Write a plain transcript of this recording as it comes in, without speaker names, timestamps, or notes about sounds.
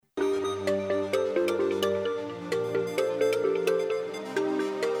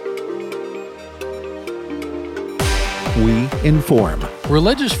we inform.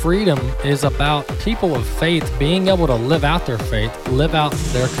 Religious freedom is about people of faith being able to live out their faith, live out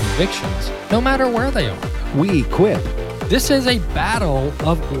their convictions, no matter where they are. We equip. This is a battle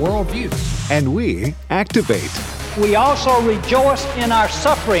of worldviews. And we activate. We also rejoice in our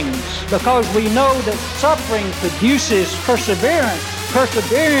sufferings because we know that suffering produces perseverance,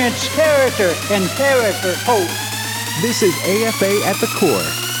 perseverance, character, and character, hope. This is AFA at the Core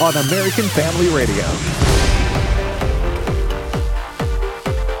on American Family Radio.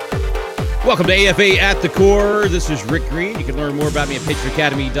 Welcome to AFA at the Core. This is Rick Green. You can learn more about me at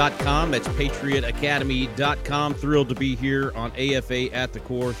patriotacademy.com. That's patriotacademy.com. Thrilled to be here on AFA at the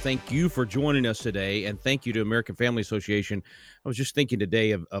Core. Thank you for joining us today, and thank you to American Family Association. I was just thinking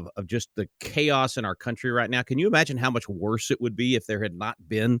today of just the chaos in our country right now. Can you imagine how much worse it would be if there had not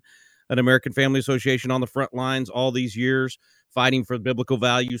been an American Family Association on the front lines all these years, fighting for biblical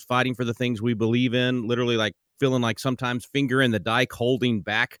values, fighting for the things we believe in, literally like feeling like sometimes finger in the dike, holding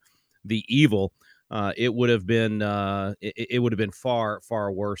back the evil. It would have been far,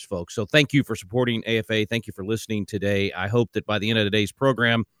 far worse, folks. So thank you for supporting AFA. Thank you for listening today. I hope that by the end of today's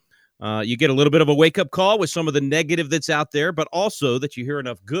program, you get a little bit of a wake-up call with some of the negative that's out there, but also that you hear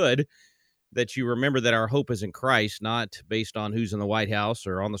enough good that you remember that our hope is in Christ, not based on who's in the White House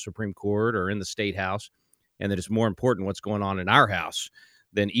or on the Supreme Court or in the State House, and that it's more important what's going on in our house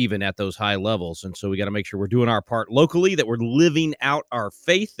than even at those high levels. And so we got to make sure we're doing our part locally, that we're living out our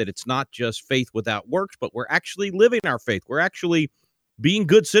faith, that it's not just faith without works, but we're actually living our faith. We're actually being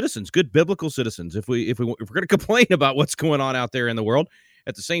good citizens, good biblical citizens. If we're going to complain about what's going on out there in the world,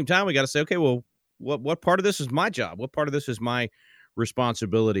 at the same time, we got to say, okay, well, what part of this is my job? What part of this is my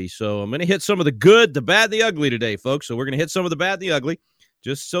responsibility? So I'm going to hit some of the good, the bad, the ugly today, folks. So we're going to hit some of the bad, the ugly,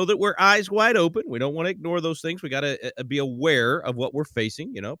 just so that we're eyes wide open. We don't want to ignore those things. We got to be aware of what we're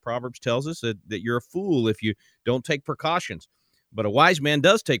facing. You know, Proverbs tells us that you're a fool if you don't take precautions. But a wise man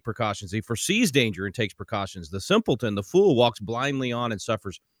does take precautions. He foresees danger and takes precautions. The simpleton, the fool, walks blindly on and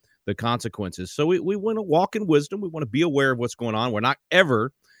suffers the consequences. So we want to walk in wisdom. We want to be aware of what's going on. We're not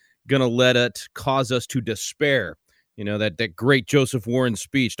ever going to let it cause us to despair. You know, that great Joseph Warren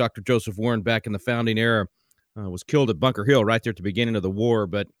speech, Dr. Joseph Warren back in the founding era, was killed at Bunker Hill right there at the beginning of the war.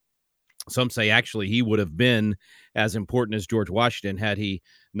 But some say actually he would have been as important as George Washington had he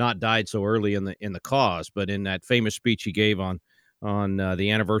not died so early in the cause. But in that famous speech he gave on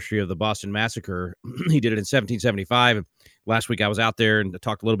the anniversary of the Boston Massacre, he did it in 1775. And last week I was out there and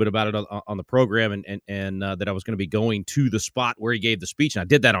talked a little bit about it on the program, and that I was going to be going to the spot where he gave the speech. And I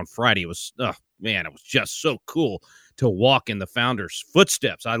did that on Friday. It was, it was just so cool to walk in the founder's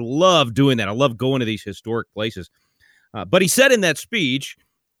footsteps. I love doing that. I love going to these historic places. But he said in that speech,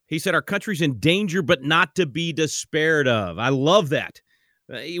 he said, our country's in danger, but not to be despaired of. I love that.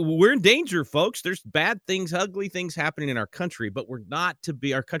 We're in danger, folks. There's bad things, ugly things happening in our country, but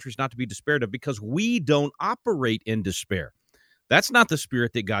our country's not to be despaired of because we don't operate in despair. That's not the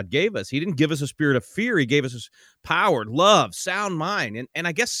spirit that God gave us. He didn't give us a spirit of fear. He gave us power, love, sound mind. And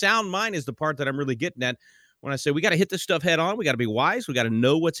I guess sound mind is the part that I'm really getting at when I say we got to hit this stuff head on. We got to be wise. We got to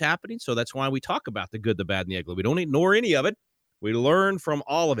know what's happening. So that's why we talk about the good, the bad, and the ugly. We don't ignore any of it. We learn from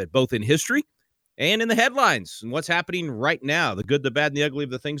all of it, both in history and in the headlines and what's happening right now, the good, the bad, and the ugly of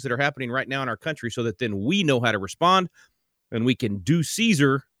the things that are happening right now in our country, so that then we know how to respond and we can do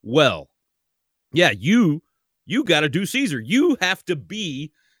Caesar well. Yeah, you got to do Caesar. You have to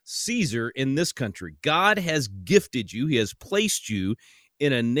be Caesar in this country. God has gifted you. He has placed you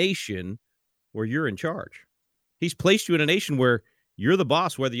in a nation where you're in charge. He's placed you in a nation where you're the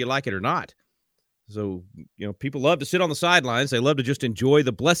boss, whether you like it or not. So, people love to sit on the sidelines. They love to just enjoy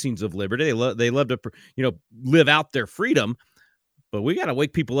the blessings of liberty. They love to, live out their freedom. But we got to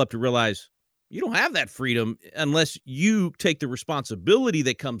wake people up to realize you don't have that freedom unless you take the responsibility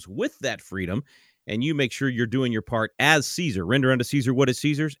that comes with that freedom and you make sure you're doing your part as Caesar. Render unto Caesar what is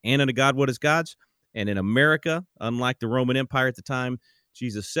Caesar's, and unto God what is God's. And in America, unlike the Roman Empire at the time,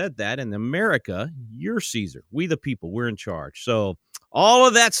 Jesus said that. In America, you're Caesar. We the people, we're in charge. So all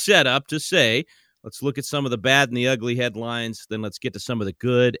of that set up to say, let's look at some of the bad and the ugly headlines. Then let's get to some of the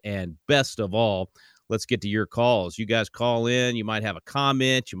good, and best of all, let's get to your calls. You guys call in. You might have a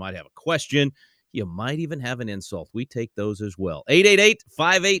comment. You might have a question. You might even have an insult. We take those as well.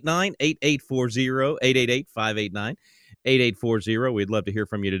 888-589-8840, 888-589-8840. We'd love to hear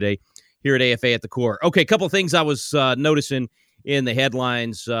from you today here at AFA at the Core. Okay, a couple of things I was noticing in the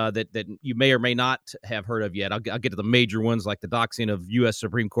headlines that you may or may not have heard of yet. I'll get to the major ones, like the doxing of U.S.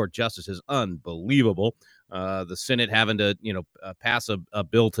 Supreme Court justices. Unbelievable. The Senate having to, pass a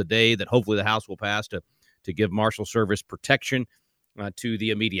bill today that hopefully the House will pass to give Marshal Service protection to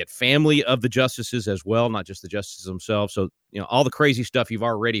the immediate family of the justices as well, not just the justices themselves. So, all the crazy stuff you've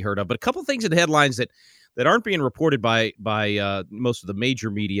already heard of. But a couple of things in the headlines that aren't being reported by most of the major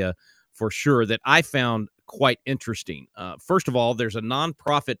media for sure that I found quite interesting. First of all, there's a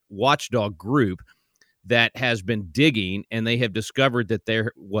nonprofit watchdog group that has been digging, and they have discovered that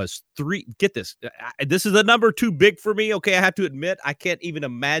there was get this, this is a number too big for me, okay? I have to admit, I can't even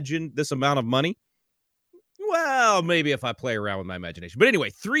imagine this amount of money. Well, maybe if I play around with my imagination. But anyway,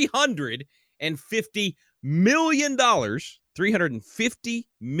 $350 million, $350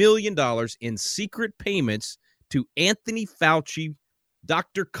 million in secret payments to Anthony Fauci,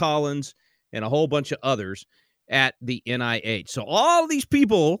 Dr. Collins, and a whole bunch of others at the NIH. So all these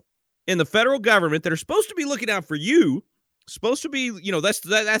people in the federal government that are supposed to be looking out for you, supposed to be, that's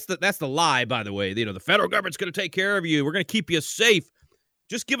the lie, by the way. The federal government's going to take care of you. We're going to keep you safe.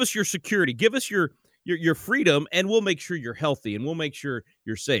 Just give us your security. Give us your freedom, and we'll make sure you're healthy, and we'll make sure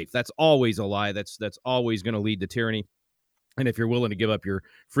you're safe. That's always a lie. That's always going to lead to tyranny. And if you're willing to give up your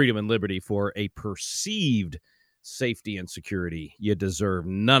freedom and liberty for a perceived safety and security, you deserve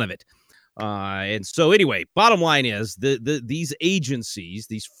none of it. And so anyway, bottom line is these agencies,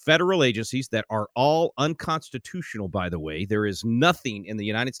 these federal agencies that are all unconstitutional, by the way, there is nothing in the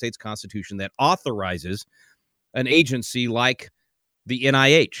United States Constitution that authorizes an agency like the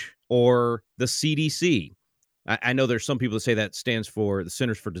NIH or the CDC. I know there's some people that say that stands for the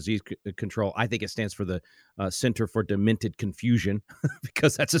Centers for Disease Control. I think it stands for the Center for Demented Confusion,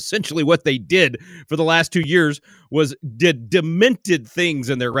 because that's essentially what they did for the last 2 years, was did demented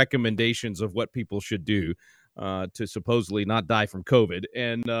things in their recommendations of what people should do to supposedly not die from COVID,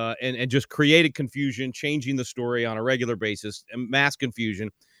 and just created confusion, changing the story on a regular basis, and mass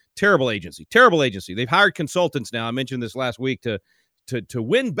confusion. Terrible agency. They've hired consultants now. I mentioned this last week to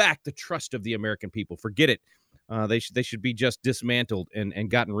win back the trust of the American people. Forget it. They should be just dismantled and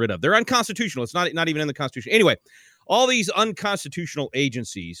gotten rid of. They're unconstitutional. It's not even in the Constitution. Anyway, all these unconstitutional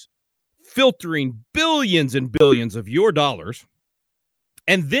agencies filtering billions and billions of your dollars,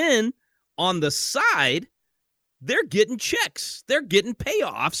 and then on the side, they're getting checks. They're getting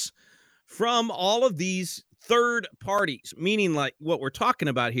payoffs from all of these third parties, meaning like what we're talking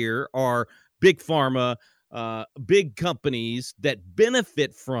about here are big pharma, big companies that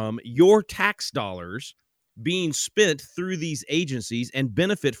benefit from your tax dollars being spent through these agencies and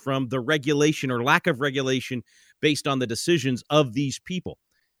benefit from the regulation or lack of regulation based on the decisions of these people.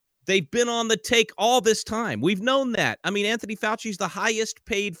 They've been on the take all this time. We've known that. I mean, Anthony Fauci is the highest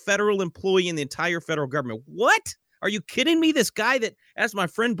paid federal employee in the entire federal government. What? Are you kidding me? This guy that, as my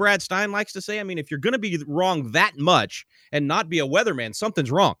friend Brad Stein likes to say, I mean, if you're going to be wrong that much and not be a weatherman, something's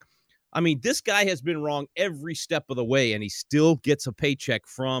wrong. I mean, this guy has been wrong every step of the way, and he still gets a paycheck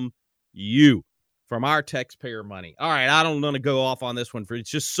from you, from our taxpayer money. All right, I don't want to go off on this one. It's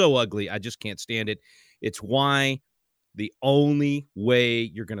just so ugly. I just can't stand it. It's why the only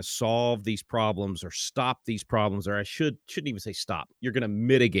way you're going to solve these problems or stop these problems, or I shouldn't even say stop, you're going to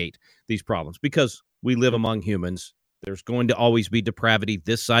mitigate these problems, because we live among humans. There's going to always be depravity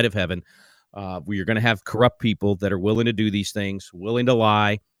this side of heaven. You're going to have corrupt people that are willing to do these things, willing to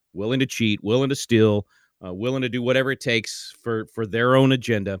lie, willing to cheat, willing to steal, willing to do whatever it takes for their own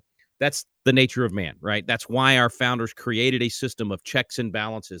agenda. That's the nature of man, right? That's why our founders created a system of checks and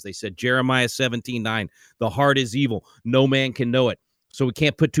balances. They said, Jeremiah 17:9, the heart is evil. No man can know it. So we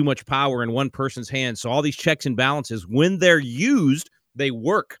can't put too much power in one person's hands. So all these checks and balances, when they're used, they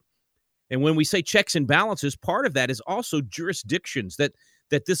work. And when we say checks and balances, part of that is also jurisdictions that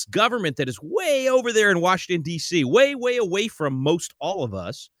this government that is way over there in Washington, D.C., way, way away from most all of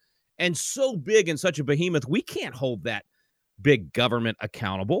us, and so big and such a behemoth, we can't hold that big government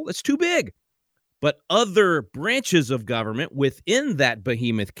accountable. It's too big. But other branches of government within that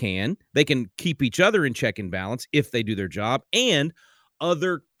behemoth they can keep each other in check and balance if they do their job, and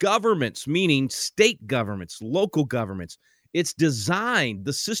other governments, meaning state governments, local governments. It's designed,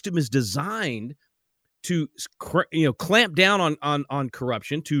 the system is designed to clamp down on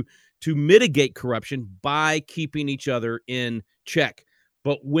corruption, to mitigate corruption by keeping each other in check.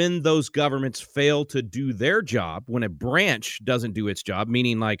 But when those governments fail to do their job, when a branch doesn't do its job,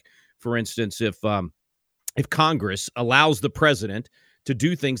 meaning like, for instance, if Congress allows the president to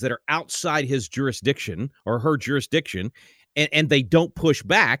do things that are outside his jurisdiction or her jurisdiction, and they don't push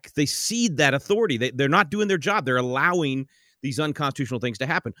back, they cede that authority. They're not doing their job. They're allowing these unconstitutional things to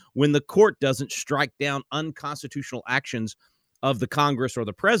happen. When the court doesn't strike down unconstitutional actions of the Congress or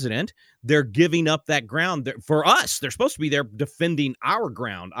the president, they're giving up that ground for us. They're supposed to be there defending our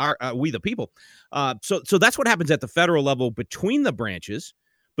ground, we the people. So that's what happens at the federal level between the branches.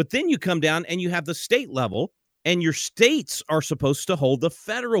 But then you come down and you have the state level And your states are supposed to hold the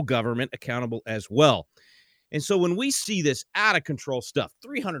federal government accountable as well. And so when we see this out of control stuff,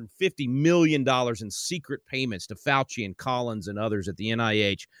 $350 million in secret payments to Fauci and Collins and others at the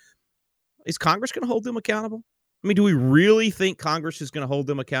NIH, is Congress going to hold them accountable? I mean, do we really think Congress is going to hold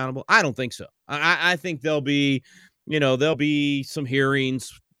them accountable? I don't think so. I think there'll be some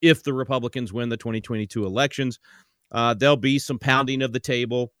hearings if the Republicans win the 2022 elections. There'll be some pounding of the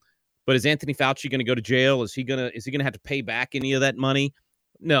table. But is Anthony Fauci going to go to jail? Is he going to have to pay back any of that money?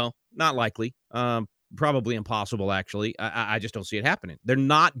 No, not likely. Probably impossible, actually. I just don't see it happening. They're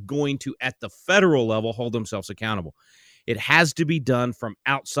not going to, at the federal level, hold themselves accountable. It has to be done from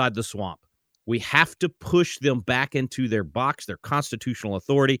outside the swamp. We have to push them back into their box, their constitutional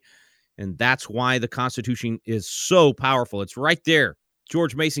authority, and that's why the Constitution is so powerful. It's right there.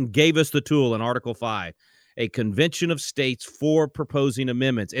 George Mason gave us the tool in Article 5, a convention of states for proposing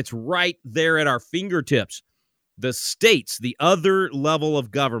amendments. It's right there at our fingertips. The states, the other level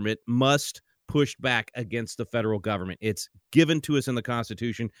of government, must push back against the federal government. It's given to us in the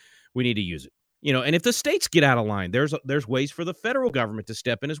Constitution. We need to use it. And if the states get out of line, there's ways for the federal government to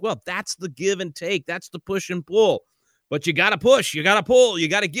step in as well. That's the give and take. That's the push and pull. But you got to push, you got to pull, you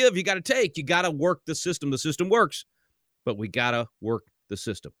got to give, you got to take. You got to work the system. The system works, but we got to work the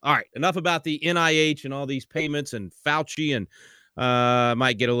system. All right, enough about the NIH and all these payments and Fauci, and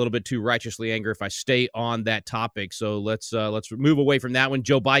might get a little bit too righteously angry if I stay on that topic. So let's move away from that one.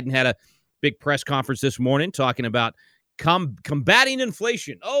 Joe Biden had a big press conference this morning talking about combating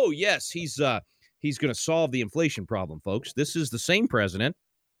inflation. Oh, yes, he's going to solve the inflation problem, folks. This is the same president.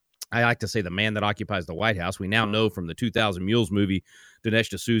 I like to say the man that occupies the White House. We now know from the 2000 Mules movie,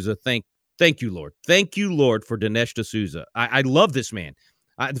 Dinesh D'Souza. Thank you, Lord. Thank you, Lord, for Dinesh D'Souza. I love this man.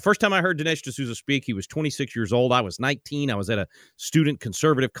 The first time I heard Dinesh D'Souza speak, he was 26 years old. I was 19. I was at a student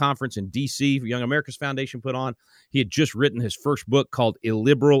conservative conference in D.C. Young America's Foundation put on. He had just written his first book called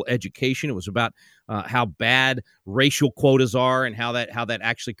Illiberal Education. It was about how bad racial quotas are and how that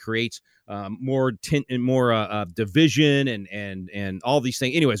actually creates more division and all these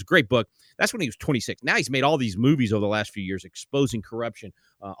things. Anyway, it's a great book. That's when he was 26. Now he's made all these movies over the last few years exposing corruption,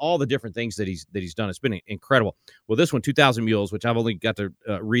 all the different things that he's done. It's been incredible. Well, this one, 2000 Mules, which I've only got to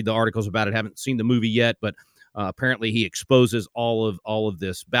read the articles about it, haven't seen the movie yet, but apparently he exposes all of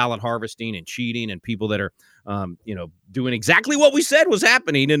this ballot harvesting and cheating and people that are doing exactly what we said was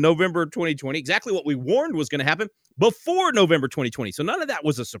happening in November 2020, exactly what we warned was going to happen before November 2020. So none of that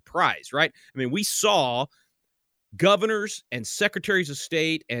was a surprise, right? I mean, we saw governors and secretaries of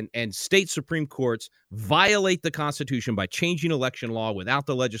state and state Supreme Courts violate the Constitution by changing election law without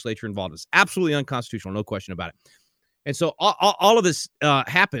the legislature involved. It's absolutely unconstitutional, no question about it. And so all of this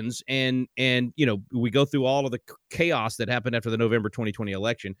happens, and we go through all of the chaos that happened after the November 2020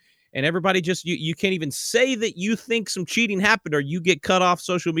 election, and everybody just you can't even say that you think some cheating happened, or you get cut off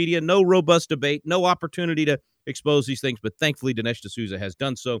social media. No robust debate, no opportunity to expose these things. But thankfully, Dinesh D'Souza has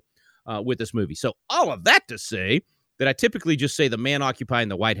done so with this movie. So all of that to say that I typically just say the man occupying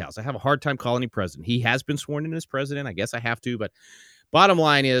the White House. I have a hard time calling him president. He has been sworn in as president. I guess I have to, but bottom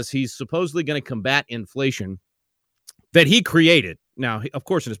line is he's supposedly going to combat inflation that he created. Now, of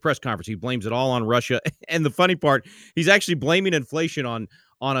course, in his press conference, he blames it all on Russia. And the funny part, he's actually blaming inflation on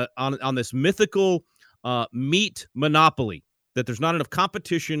this mythical meat monopoly, that there's not enough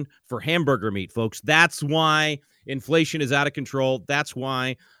competition for hamburger meat, folks. That's why inflation is out of control. That's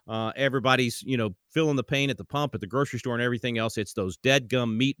why everybody's, feeling the pain at the pump, at the grocery store, and everything else. It's those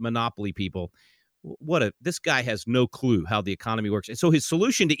dead-gum meat monopoly people. This guy has no clue how the economy works. And so his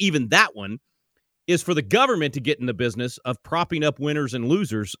solution to even that one is for the government to get in the business of propping up winners and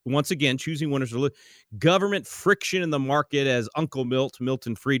losers. Once again, choosing winners or losers. Government friction in the market, as Uncle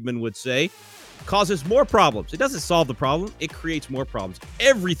Milton Friedman would say, causes more problems. It doesn't solve the problem. It creates more problems.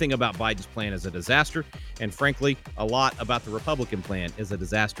 Everything about Biden's plan is a disaster. And frankly, a lot about the Republican plan is a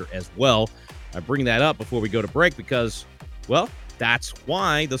disaster as well. I bring that up before we go to break because, well, that's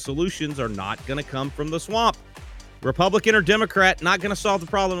why the solutions are not going to come from the swamp. Republican or Democrat, not going to solve the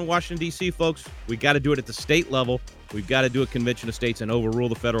problem in Washington, D.C., folks. We got to do it at the state level. We've got to do a convention of states and overrule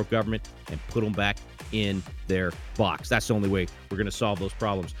the federal government and put them back in their box. That's the only way we're going to solve those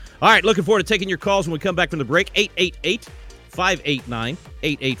problems. All right, looking forward to taking your calls when we come back from the break.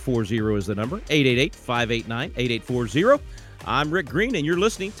 888-589-8840 is the number. 888-589-8840. I'm Rick Green, and you're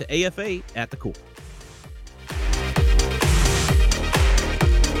listening to AFA at the Core.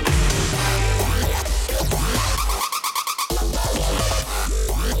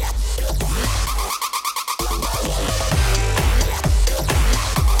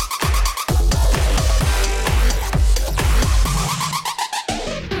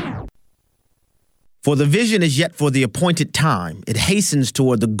 For the vision is yet for the appointed time. It hastens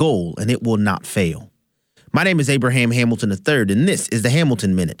toward the goal, and it will not fail. My name is Abraham Hamilton III, and this is the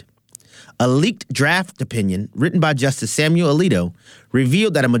Hamilton Minute. A leaked draft opinion written by Justice Samuel Alito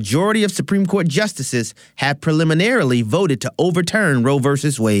revealed that a majority of Supreme Court justices had preliminarily voted to overturn Roe v.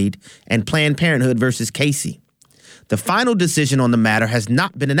 Wade and Planned Parenthood v. Casey. The final decision on the matter has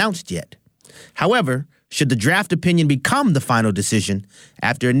not been announced yet. However, should the draft opinion become the final decision,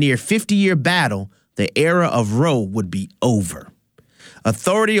 after a near 50-year battle, the era of Roe would be over.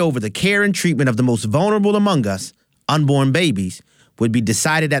 Authority over the care and treatment of the most vulnerable among us, unborn babies, would be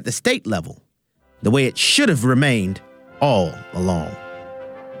decided at the state level, the way it should have remained all along.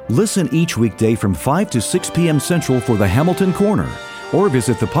 Listen each weekday from 5 to 6 p.m. Central for the Hamilton Corner, or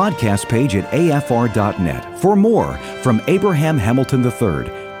visit the podcast page at afr.net for more from Abraham Hamilton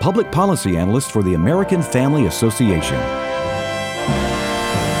III, Public Policy Analyst for the American Family Association.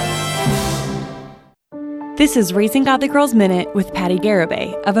 This is Raising Godly Girls Minute with Patty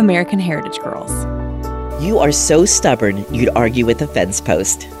Garibay of American Heritage Girls. You are so stubborn, you'd argue with a fence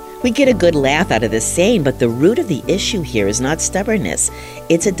post. We get a good laugh out of this saying, but the root of the issue here is not stubbornness.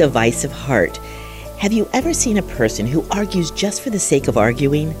 It's a divisive heart. Have you ever seen a person who argues just for the sake of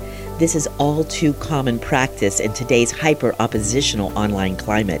arguing? This is all too common practice in today's hyper-oppositional online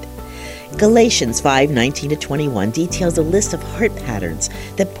climate. Galatians 5:19-21 details a list of heart patterns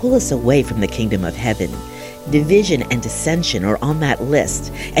that pull us away from the kingdom of heaven. Division and dissension are on that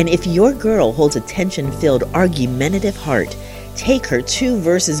list, and if your girl holds a tension-filled, argumentative heart, take her 2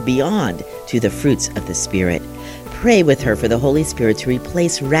 verses beyond to the fruits of the Spirit. Pray with her for the Holy Spirit to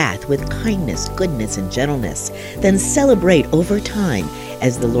replace wrath with kindness, goodness, and gentleness. Then celebrate over time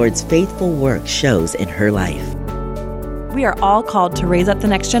as the Lord's faithful work shows in her life. We are all called to raise up the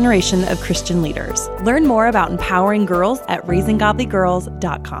next generation of Christian leaders. Learn more about empowering girls at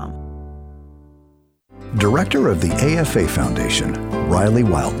raisinggodlygirls.com. Director of the AFA Foundation, Riley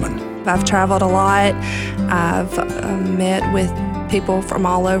Wildman. I've traveled a lot. I've met with people from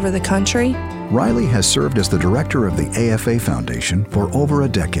all over the country. Riley has served as the director of the AFA Foundation for over a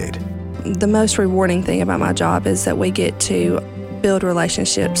decade. The most rewarding thing about my job is that we get to build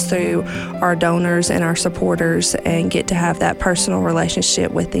relationships through our donors and our supporters and get to have that personal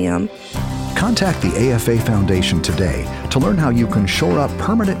relationship with them. Contact the AFA Foundation today to learn how you can shore up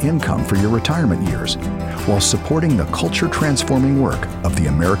permanent income for your retirement years while supporting the culture-transforming work of the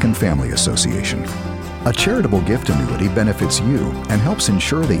American Family Association. A charitable gift annuity benefits you and helps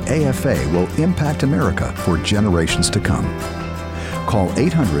ensure the AFA will impact America for generations to come. Call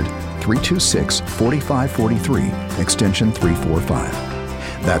 800-326-4543, extension 345.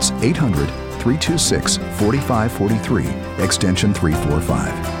 That's 800-326-4543, extension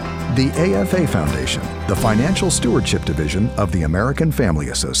 345. The AFA Foundation, the financial stewardship division of the American Family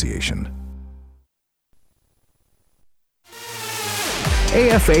Association.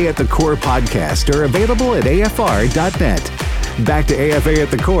 AFA at the Core podcasts are available at afr.net. Back to AFA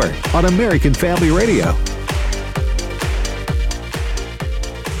at the Core on American Family Radio.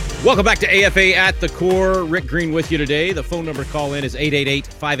 Welcome back to AFA at the Core. Rick Green with you today. The phone number to call in is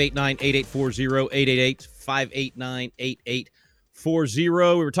 888-589-8840, 888-589-8840. We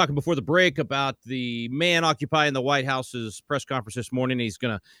were talking before the break about the man occupying the White House's press conference this morning. He's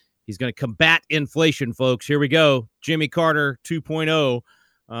going to combat inflation, folks. Here we go. Jimmy Carter 2.0,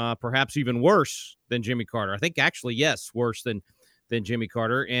 perhaps even worse than Jimmy Carter. I think actually, yes, worse than Jimmy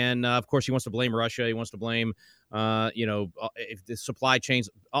Carter. And, of course, he wants to blame Russia. He wants to blame, if the supply chains,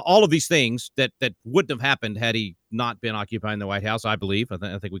 all of these things that wouldn't have happened had he not been occupying the White House, I believe.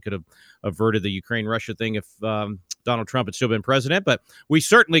 I think we could have averted the Ukraine-Russia thing if Donald Trump had still been president. But we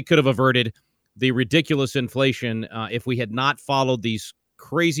certainly could have averted the ridiculous inflation if we had not followed these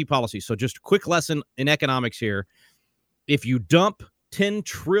crazy policies. So just a quick lesson in economics here. If you dump $10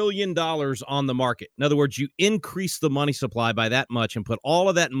 trillion on the market, in other words, you increase the money supply by that much and put all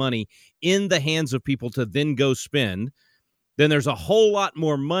of that money in the hands of people to then go spend, then there's a whole lot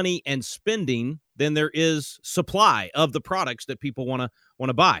more money and spending than there is supply of the products that people want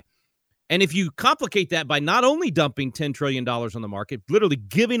to buy. And if you complicate that by not only dumping $10 trillion on the market, literally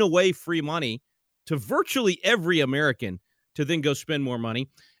giving away free money to virtually every American to then go spend more money,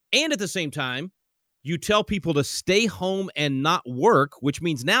 and at the same time, you tell people to stay home and not work, which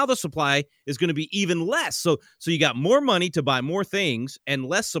means now the supply is going to be even less. So you got more money to buy more things and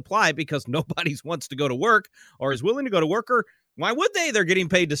less supply because nobody wants to go to work or is willing to go to work, or why would they? They're getting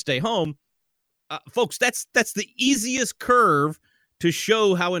paid to stay home. Folks, that's the easiest curve to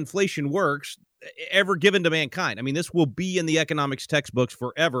show how inflation works ever given to mankind. I mean, this will be in the economics textbooks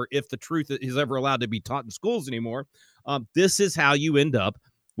forever if the truth is ever allowed to be taught in schools anymore. This is how you end up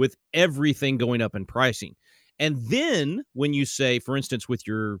with everything going up in pricing. And then when you say, for instance, with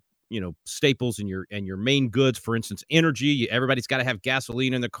your staples and your main goods, for instance, energy, everybody's got to have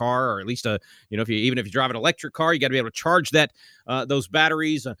gasoline in their car, or at least if you drive an electric car, you got to be able to charge that those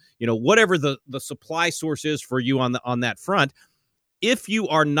batteries, whatever the supply source is for you on that front. If you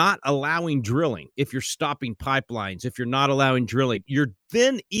are not allowing drilling, if you're stopping pipelines, if you're not allowing drilling, you're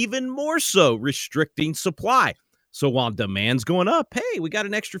then even more so restricting supply. So while demand's going up, hey, we got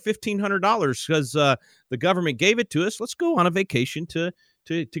an extra $1,500 because the government gave it to us. Let's go on a vacation to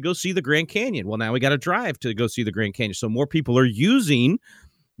go see the Grand Canyon. Well, now we got to drive to go see the Grand Canyon. So more people are using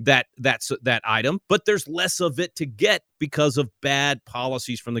that item, but there's less of it to get because of bad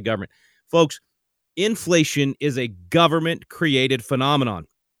policies from the government. Folks, inflation is a government-created phenomenon.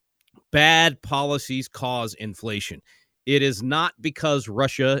 Bad policies cause inflation. It is not because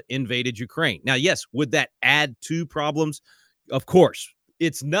Russia invaded Ukraine. Now, yes, would that add to problems? Of course.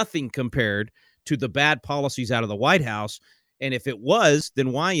 It's nothing compared to the bad policies out of the White House. And if it was,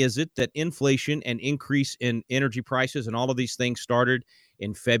 then why is it that inflation and increase in energy prices and all of these things started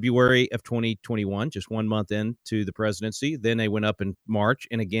in February of 2021, just 1 month into the presidency? Then they went up in March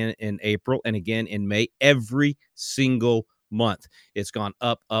and again in April and again in May. Every single month it's gone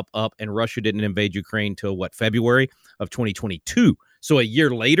up, up, up. And Russia didn't invade Ukraine till February of 2022. So a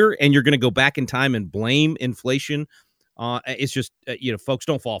year later, and you're going to go back in time and blame inflation. It's just, folks,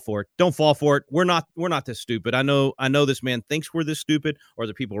 don't fall for it. Don't fall for it. We're not this stupid. I know this man thinks we're this stupid, or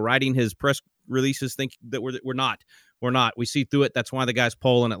the people writing his press releases think that we're not. We're not. We see through it. That's why the guy's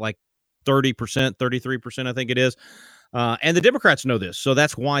polling at like 30%, 33%, I think it is. And the Democrats know this. So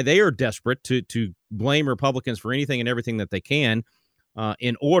that's why they are desperate to blame Republicans for anything and everything that they can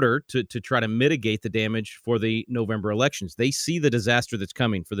in order to try to mitigate the damage for the November elections. They see the disaster that's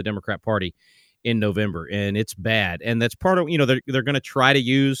coming for the Democrat Party in November, and it's bad. And that's part of, they're going to try to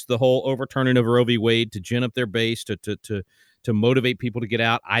use the whole overturning of Roe v. Wade to gin up their base, to motivate people to get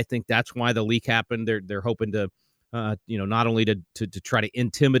out. I think that's why the leak happened. They're hoping to, not only to try to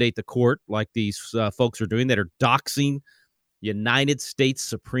intimidate the court like these folks are doing that are doxing United States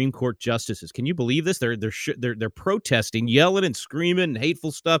Supreme Court justices. Can you believe this? They're protesting, yelling and screaming and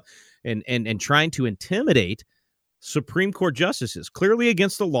hateful stuff, and trying to intimidate Supreme Court justices, clearly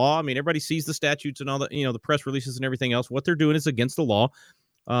against the law. I mean, everybody sees the statutes and all the, the press releases and everything else. What they're doing is against the law.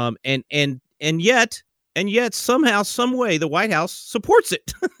 And yet somehow, some way, the White House supports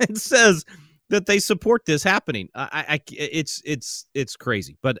it and says that they support this happening. It's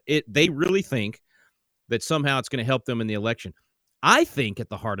crazy, but they really think that somehow it's going to help them in the election. I think at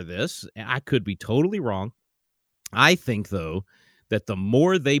the heart of this, and I could be totally wrong, I think, though, that the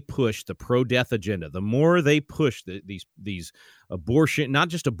more they push the pro-death agenda, the more they push these abortion, not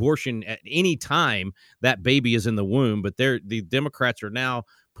just abortion at any time that baby is in the womb, but the Democrats are now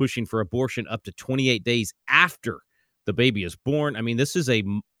pushing for abortion up to 28 days after the baby is born. I mean, this is a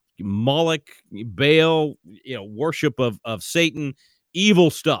Moloch, Baal, worship of Satan, evil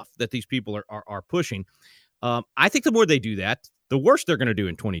stuff that these people are pushing. I think the more they do that, the worse they're going to do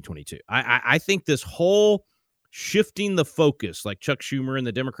in 2022. I think this whole shifting the focus, like Chuck Schumer and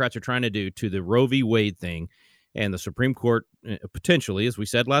the Democrats are trying to do, to the Roe v. Wade thing, and the Supreme Court potentially, as we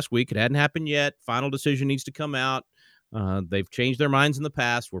said last week, it hadn't happened yet. Final decision needs to come out. They've changed their minds in the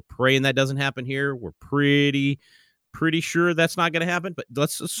past. We're praying that doesn't happen here. We're pretty sure that's not going to happen, but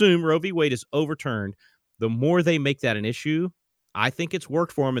let's assume Roe v. Wade is overturned. The more they make that an issue, I think it's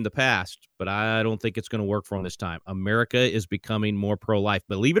worked for them in the past, but I don't think it's going to work for them this time. America is becoming more pro-life,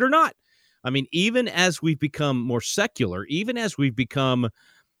 believe it or not. I mean, even as we've become more secular, even as we've become,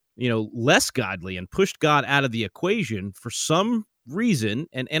 less godly and pushed God out of the equation for some reason,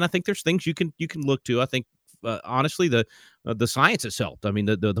 and I think there's things you can look to. I think honestly, the science has helped. I mean,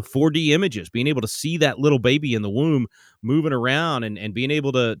 the 4D images, being able to see that little baby in the womb moving around, and being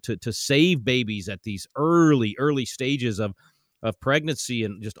able to save babies at these early stages of pregnancy,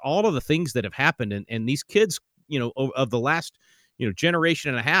 and just all of the things that have happened, and these kids, of the last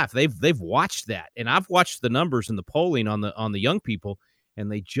generation and a half, they've watched that, and I've watched the numbers and the polling on the young people, and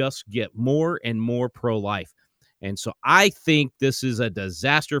they just get more and more pro-life. And so I think this is a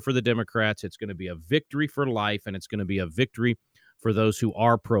disaster for the Democrats. It's going to be a victory for life, and it's going to be a victory for those who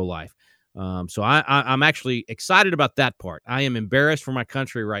are pro-life. So I'm actually excited about that part. I am embarrassed for my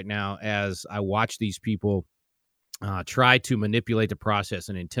country right now as I watch these people try to manipulate the process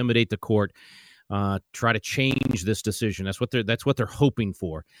and intimidate the court, try to change this decision. That's what they're hoping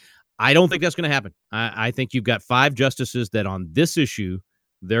for. I don't think that's going to happen. I think you've got 5 justices that on this issue,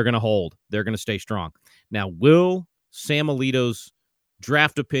 they're going to hold. They're going to stay strong. Now, will Sam Alito's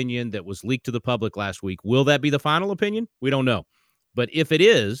draft opinion that was leaked to the public last week, will that be the final opinion? We don't know. But if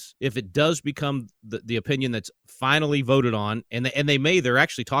it does become the opinion that's finally voted on, they're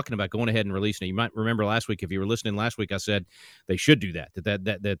actually talking about going ahead and releasing it. You might remember last week, if you were listening last week, I said they should do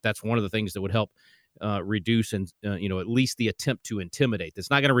that's one of the things that would help reduce and at least the attempt to intimidate. That's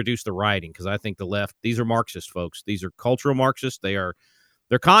not going to reduce the rioting, because I think the left, these are Marxist folks. These are cultural Marxists. They're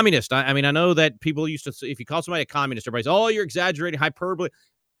communist. I mean, I know that people used to say, if you call somebody a communist, everybody's, oh, you're exaggerating, hyperbole.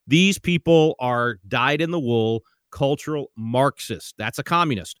 These people are dyed-in-the-wool cultural Marxists. That's a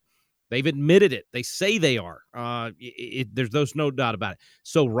communist. They've admitted it. They say they are. There's no doubt about it.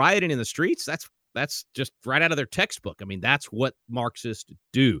 So rioting in the streets, that's just right out of their textbook. I mean, that's what Marxists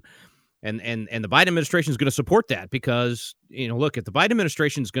do. And the Biden administration is going to support that, because, look, if the Biden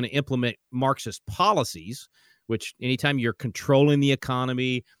administration is going to implement Marxist policies, which anytime you're controlling the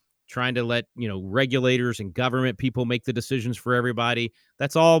economy, trying to let, regulators and government people make the decisions for everybody,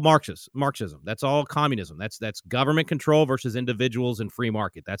 that's all Marxism. That's all communism. That's government control versus individuals and free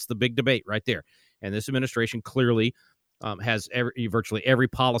market. That's the big debate right there. And this administration clearly has virtually every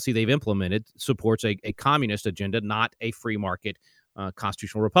policy they've implemented supports a communist agenda, not a free market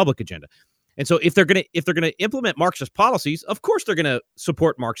constitutional republic agenda. And so if they're going to implement Marxist policies, of course they're going to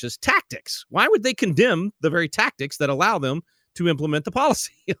support Marxist tactics. Why would they condemn the very tactics that allow them to implement the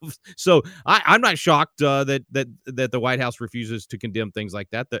policy? So I'm not shocked that the White House refuses to condemn things like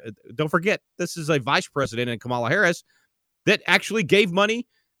that. Don't forget, this is a vice president in Kamala Harris that actually gave money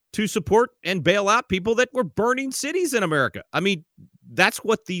to support and bail out people that were burning cities in America. I mean, that's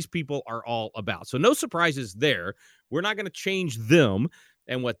what these people are all about. So no surprises there. We're not going to change them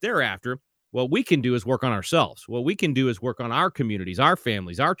and what they're after. What we can do is work on ourselves. What we can do is work on our communities, our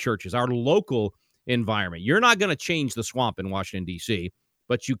families, our churches, our local environment. You're not going to change the swamp in Washington, D.C.,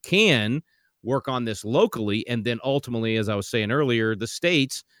 but you can work on this locally. And then ultimately, as I was saying earlier, the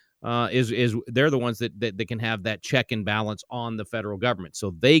states they're the ones that can have that check and balance on the federal government,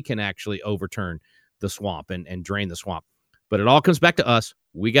 so they can actually overturn the swamp and drain the swamp. But it all comes back to us.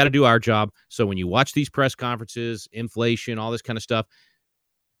 We got to do our job. So when you watch these press conferences, inflation, all this kind of stuff,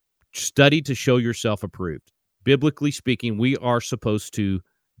 study to show yourself approved. Biblically speaking, we are supposed to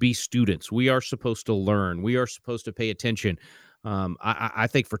be students. We are supposed to learn. We are supposed to pay attention. I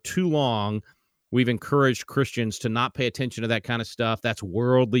think for too long, we've encouraged Christians to not pay attention to that kind of stuff. That's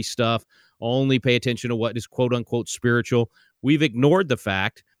worldly stuff. Only pay attention to what is quote unquote spiritual. We've ignored the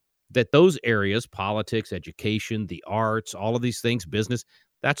fact that those areas, politics, education, the arts, all of these things, business,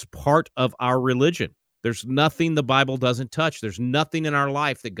 that's part of our religion. There's nothing the Bible doesn't touch. There's nothing in our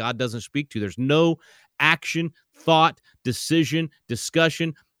life that God doesn't speak to. There's no action, thought, decision,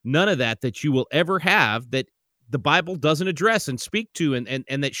 discussion, none of that you will ever have that the Bible doesn't address and speak to, and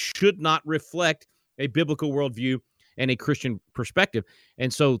that should not reflect a biblical worldview and a Christian perspective.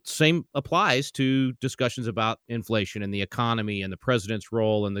 And so same applies to discussions about inflation and the economy and the president's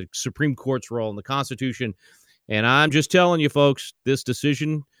role and the Supreme Court's role and the Constitution. And I'm just telling you, folks, this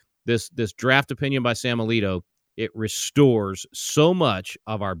decision, this draft opinion by Sam Alito, it restores so much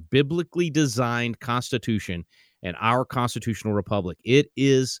of our biblically designed Constitution and our constitutional republic. It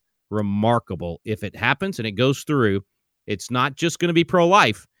is remarkable. If it happens and it goes through, it's not just going to be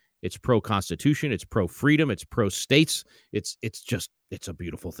pro-life. It's pro-Constitution. It's pro-freedom. It's pro-states. It's a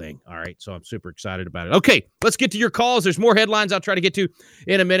beautiful thing. All right. So I'm super excited about it. Okay. Let's get to your calls. There's more headlines I'll try to get to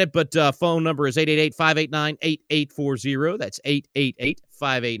in a minute, but phone number is 888-589-8840. That's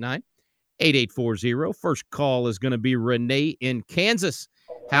 888-589-8840. First call is going to be Renee in Kansas.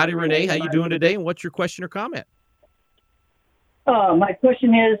 Howdy, Renee. How you doing today? And what's your question or comment? My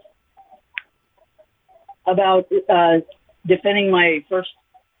question is about defending my First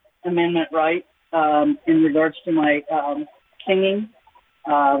Amendment right in regards to my singing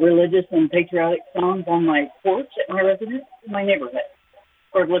religious and patriotic songs on my porch at my residence in my neighborhood.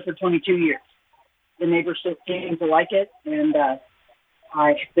 I've lived for 22 years. The neighbors seem to like it, and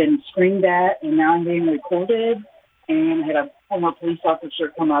I've been screamed at, and now I'm being recorded. And I had a former police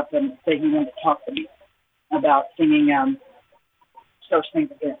officer come up and say he wanted to talk to me about singing Star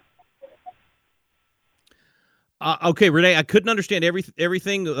Spangled Banner. Okay, Renee, I couldn't understand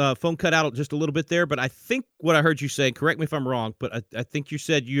everything. Phone cut out just a little bit there, but I think what I heard you say, correct me if I'm wrong, but I think you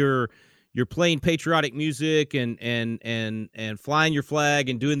said you're playing patriotic music and flying your flag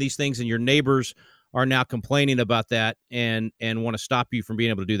and doing these things, and your neighbors are now complaining about that and want to stop you from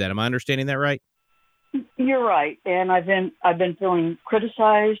being able to do that. Am I understanding that right? You're right, and I've been feeling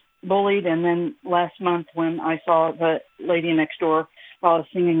criticized, bullied, and then last month when I saw the lady next door while I was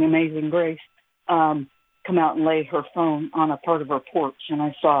singing Amazing Grace, come out and lay her phone on a part of her porch, and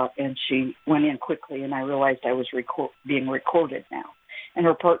I saw it, and she went in quickly, and I realized I was being recorded now. And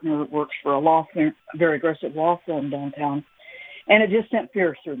her partner works for a law firm, a very aggressive law firm downtown, And it just sent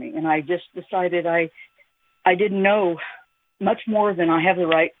fear through me. And I just decided I didn't know much more than I have the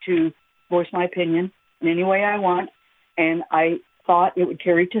right to voice my opinion in any way I want. And I thought it would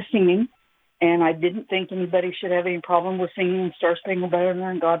carry to singing. And I didn't think anybody should have any problem with singing Star Spangled Banner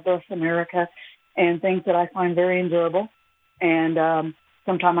and God Bless America and things that I find very enjoyable. And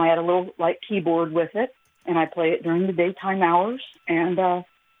sometime I had a little light keyboard with it, and I play it during the daytime hours. And I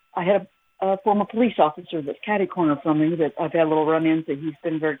had a former police officer that's catty corner from me that I've had a little run-ins, and he's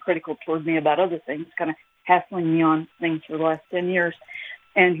been very critical toward me about other things, kind of hassling me on things for the last 10 years.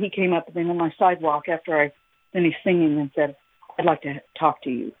 And he came up to me on my sidewalk after I finished singing and said, "I'd like to talk to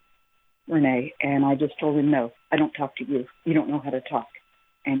you, Renee." And I just told him, "No, I don't talk to you. You don't know how to talk."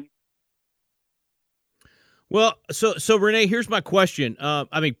 And well, so Renee, here's my question.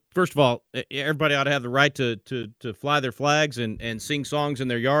 I mean, first of all, everybody ought to have the right to fly their flags and sing songs in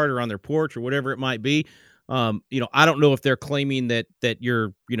their yard or on their porch or whatever it might be. I don't know if they're claiming that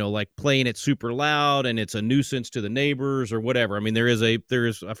you're, like playing it super loud and it's a nuisance to the neighbors or whatever. I mean, there is I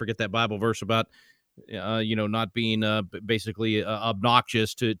forget that Bible verse about not being basically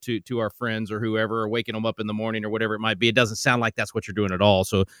obnoxious to our friends or whoever, or waking them up in the morning or whatever it might be. It doesn't sound like that's what you're doing at all.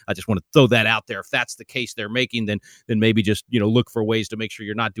 So I just want to throw that out there. If that's the case they're making, then maybe just, look for ways to make sure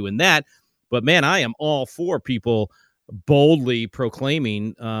you're not doing that. But man, I am all for people boldly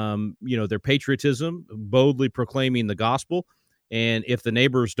proclaiming, their patriotism, boldly proclaiming the gospel. And if the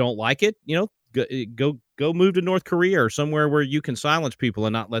neighbors don't like it, go move to North Korea or somewhere where you can silence people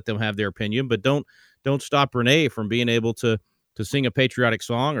and not let them have their opinion. But don't stop Renee from being able to sing a patriotic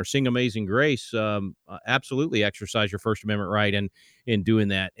song or sing Amazing Grace. Absolutely exercise your First Amendment right in doing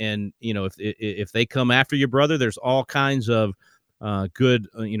that. And if they come after you, brother, there's all kinds of good,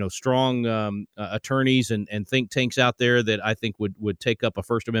 strong attorneys and think tanks out there that I think would take up a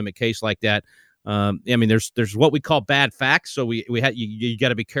First Amendment case like that. I mean, there's what we call bad facts. So you got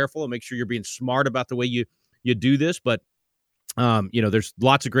to be careful and make sure you're being smart about the way you do this. But, there's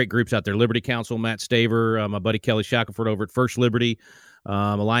lots of great groups out there. Liberty Counsel, Matt Staver, my buddy Kelly Shackelford over at First Liberty,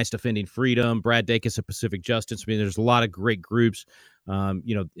 Alliance Defending Freedom, Brad Dacus at Pacific Justice. I mean, there's a lot of great groups, and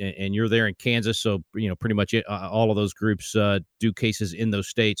you're there in Kansas. So, pretty much all of those groups do cases in those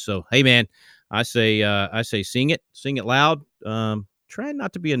states. So, hey, man, I say sing it loud. Try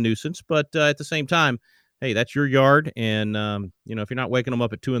not to be a nuisance, but at the same time, hey, that's your yard. And, if you're not waking them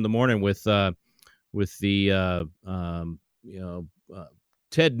up at 2 a.m. with the,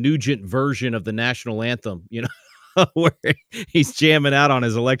 Ted Nugent version of the national anthem, where he's jamming out on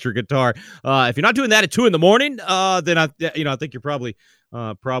his electric guitar. If you're not doing that at 2 a.m, then I think you're probably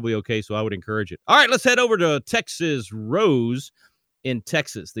okay. So I would encourage it. All right, let's head over to Texas. Rose in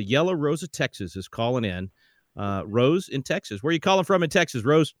Texas. The Yellow Rose of Texas is calling in. Rose in Texas. Where are you calling from in Texas,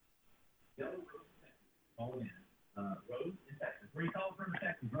 Rose?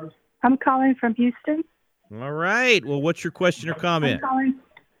 I'm calling from Houston. All right. Well, what's your question or comment?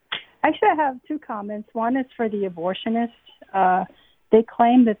 Actually, I have two comments. One is for the abortionists. They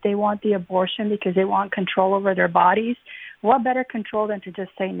claim that they want the abortion because they want control over their bodies. What better control than to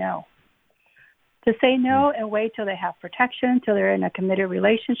just say no? To say no and wait till they have protection, till they're in a committed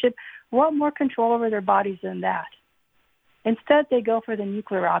relationship. What more control over their bodies than that? Instead, they go for the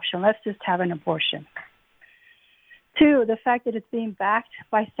nuclear option. Let's just have an abortion. Two, the fact that it's being backed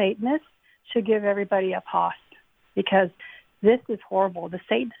by Satanists should give everybody a pause, because this is horrible. The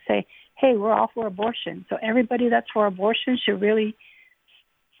Satanists say, hey, we're all for abortion. So everybody that's for abortion should really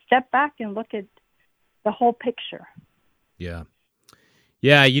step back and look at the whole picture. Yeah.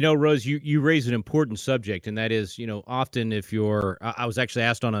 Yeah, Rose, you raise an important subject, and that is, often if you're – I was actually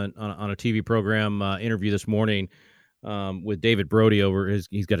asked on a TV program interview this morning with David Brody over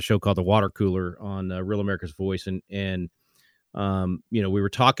he's got a show called The Water Cooler on Real America's Voice, and we were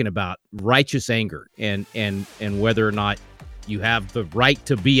talking about righteous anger and whether or not you have the right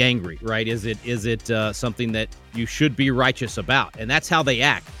to be angry, right? Is it something that you should be righteous about? And that's how they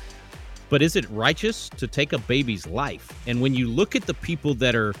act. But is it righteous to take a baby's life? And when you look at the people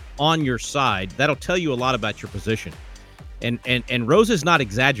that are on your side, that'll tell you a lot about your position. And Rose is not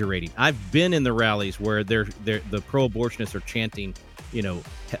exaggerating. I've been in the rallies where the pro-abortionists are chanting,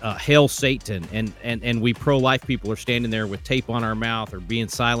 hail Satan, and we pro-life people are standing there with tape on our mouth or being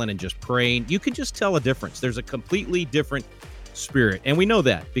silent and just praying. You can just tell a difference. There's a completely different spirit, and we know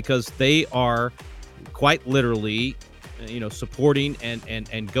that because they are quite literally supporting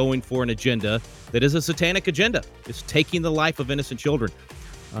and going for an agenda that is a satanic agenda. It's taking the life of innocent children.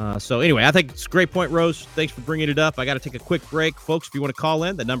 So anyway, I think it's a great point, Rose. Thanks for bringing it up. I got to take a quick break. Folks, if you want to call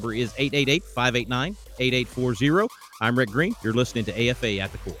in, the number is 888-589-8840. I'm Rick Green. You're listening to AFA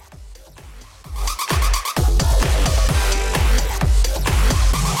at the Core.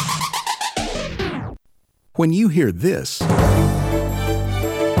 when you hear this.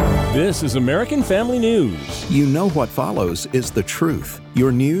 This is American Family News. You know what follows is the truth.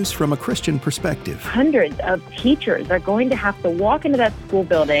 Your news from a Christian perspective. Hundreds of teachers are going to have to walk into that school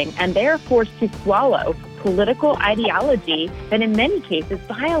building, and they are forced to swallow political ideology that in many cases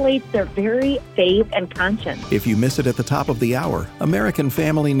violates their very faith and conscience. If you miss it at the top of the hour, American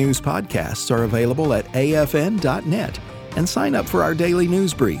Family News podcasts are available at afn.net. And sign up for our daily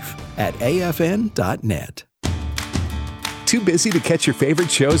news brief at afn.net. Too busy to catch your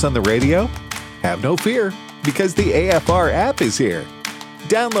favorite shows on the radio? Have no fear, because the AFR app is here.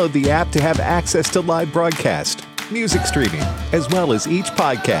 Download the app to have access to live broadcast, music streaming, as well as each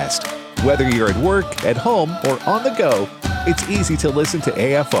podcast. Whether you're at work, at home, or on the go, it's easy to listen to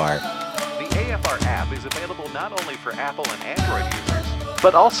AFR. The AFR app is available not only for Apple and Android users,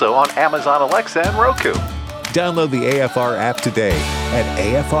 but also on Amazon Alexa and Roku. Download the AFR app today at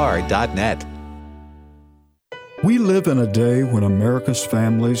afr.net. We live in a day when America's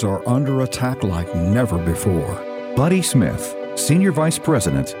families are under attack like never before. Buddy Smith, Senior Vice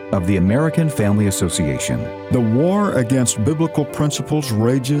President of the American Family Association. The war against biblical principles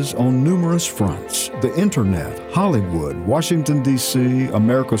rages on numerous fronts. The internet, Hollywood, Washington, D.C.,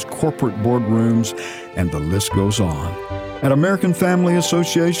 America's corporate boardrooms, and the list goes on. At American Family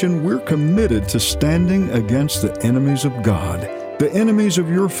Association, we're committed to standing against the enemies of God, the enemies of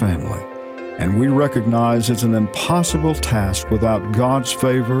your family. And we recognize it's an impossible task without God's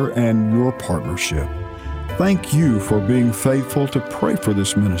favor and your partnership. Thank you for being faithful to pray for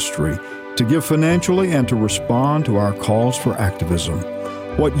this ministry, to give financially, and to respond to our calls for activism.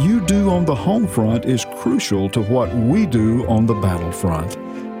 What you do on the home front is crucial to what we do on the battlefront.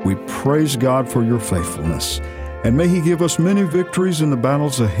 We praise God for your faithfulness, and may He give us many victories in the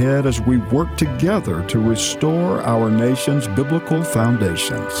battles ahead as we work together to restore our nation's biblical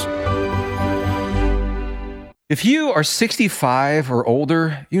foundations. If you are 65 or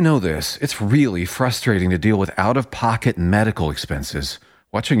older, you know this. It's really frustrating to deal with out-of-pocket medical expenses,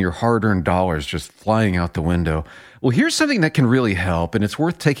 watching your hard-earned dollars just flying out the window. Well, here's something that can really help, and it's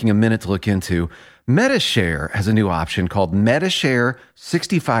worth taking a minute to look into. Medi-Share has a new option called Medi-Share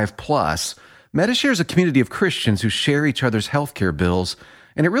 65 Plus. Medi-Share is a community of Christians who share each other's healthcare bills,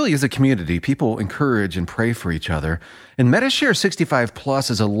 and it really is a community. People encourage and pray for each other. And Medi-Share 65 Plus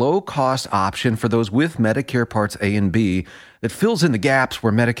is a low-cost option for those with Medicare Parts A and B that fills in the gaps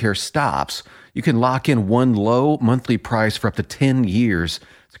where Medicare stops. You can lock in one low monthly price for up to 10 years.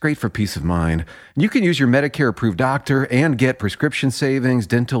 It's great for peace of mind. You can use your Medicare-approved doctor and get prescription savings,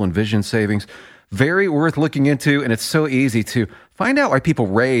 dental and vision savings. Very worth looking into, and it's so easy to find out why people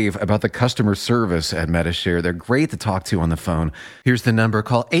rave about the customer service at Medi-Share. They're great to talk to on the phone. Here's the number.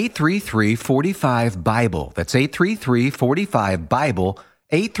 Call 833-45-BIBLE. That's 833-45-BIBLE,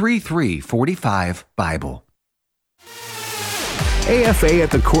 833-45-BIBLE. AFA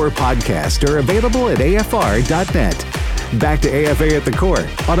at the Core podcast are available at afr.net. Back to AFA at the Core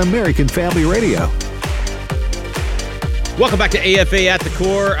on American Family Radio. Welcome back to AFA at the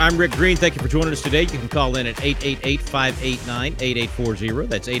Core. I'm Rick Green. Thank you for joining us today. You can call in at 888-589-8840.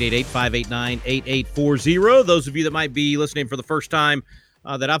 That's 888-589-8840. Those of you that might be listening for the first time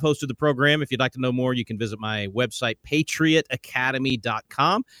that I've hosted the program, if you'd like to know more, you can visit my website,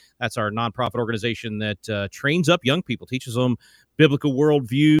 patriotacademy.com. That's our nonprofit organization that trains up young people, teaches them biblical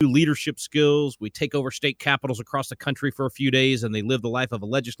worldview, leadership skills. We take over state capitals across the country for a few days, and they live the life of a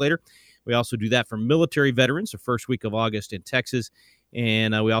legislator. We also do that for military veterans the first week of August in Texas.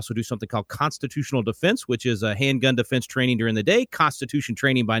 And we also do something called constitutional defense, which is a handgun defense training during the day, Constitution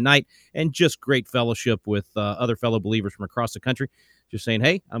training by night, and just great fellowship with other fellow believers from across the country. Just saying,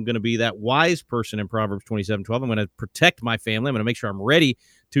 hey, I'm going to be that wise person in Proverbs 27:12. I'm going to protect my family. I'm going to make sure I'm ready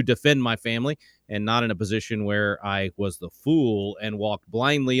to defend my family and not in a position where I was the fool and walked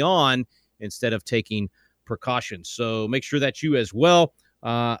blindly on instead of taking precautions. So make sure that you as well.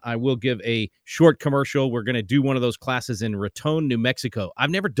 I will give a short commercial. We're going to do one of those classes in Raton, New Mexico.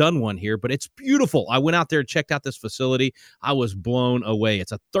 I've never done one here, but it's beautiful. I went out there and checked out this facility. I was blown away.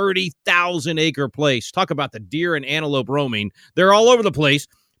 It's a 30,000-acre place. Talk about the deer and antelope roaming. They're all over the place,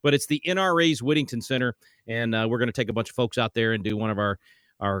 but it's the NRA's Whittington Center, and we're going to take a bunch of folks out there and do one of our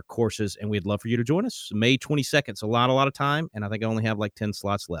courses, and we'd love for you to join us. May 22nd. It's a lot of time, and I think I only have like 10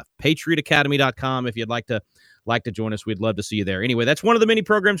 slots left. PatriotAcademy.com if you'd like to join us. We'd love to see you there. Anyway, that's one of the many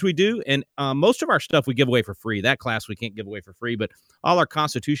programs we do, and most of our stuff we give away for free. That class we can't give away for free, but all our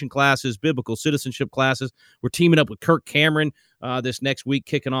Constitution classes, biblical citizenship classes, we're teaming up with Kirk Cameron this next week,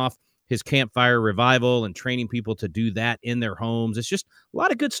 kicking off his Campfire Revival and training people to do that in their homes. It's just a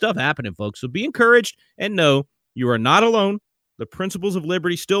lot of good stuff happening, folks. So be encouraged and know you are not alone. The principles of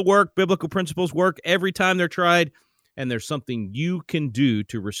liberty still work. Biblical principles work every time they're tried. And there's something you can do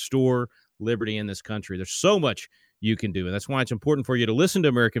to restore liberty in this country. There's so much you can do. And that's why it's important for you to listen to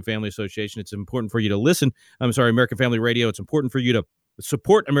American Family Association. It's important for you to American Family Radio. It's important for you to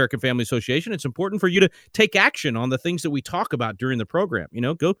support American Family Association. It's important for you to take action on the things that we talk about during the program.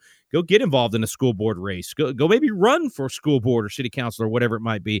 Go get involved in a school board race. Go maybe run for school board or city council or whatever it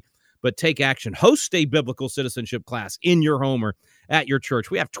might be, but take action. Host a biblical citizenship class in your home or at your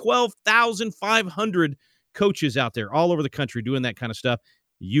church. We have 12,500 coaches out there all over the country doing that kind of stuff.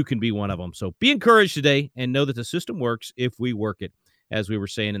 You can be one of them. So be encouraged today and know that the system works if we work it, as we were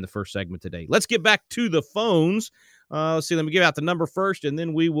saying in the first segment today. Let's get back to the phones. Let's see. Let me give out the number first, and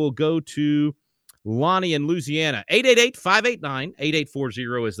then we will go to Lonnie in Louisiana.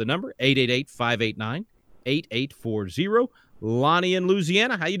 888-589-8840 is the number. 888-589-8840. Lonnie in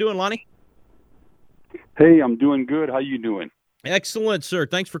Louisiana. How you doing, Lonnie? Hey, I'm doing good. How you doing? Excellent, sir.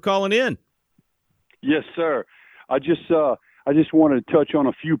 Thanks for calling in. Yes, sir. I just wanted to touch on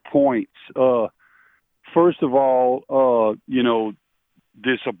a few points. First of all,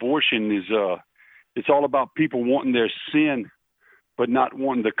 this abortion is it's all about people wanting their sin, but not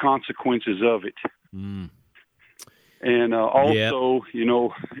wanting the consequences of it. And also,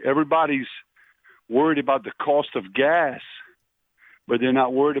 everybody's worried about the cost of gas, but they're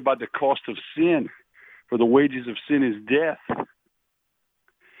not worried about the cost of sin. For the wages of sin is death.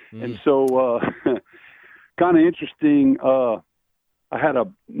 And so, kind of interesting. I had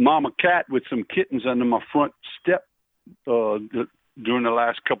a mama cat with some kittens under my front step during the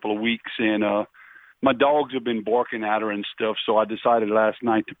last couple of weeks, and my dogs have been barking at her and stuff. So I decided last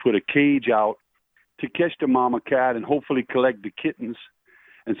night to put a cage out to catch the mama cat and hopefully collect the kittens.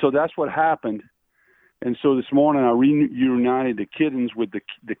 And so that's what happened. And so this morning I reunited the kittens with the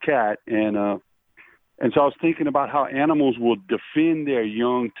cat, and so I was thinking about how animals will defend their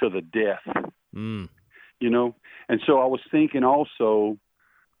young to the death. And so I was thinking also,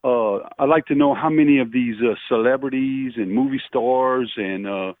 I'd like to know how many of these celebrities and movie stars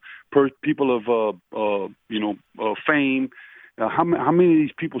and people of fame, how many of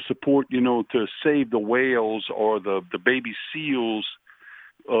these people support to save the whales or the baby seals.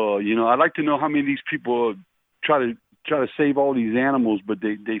 I'd like to know how many of these people try to save all these animals, but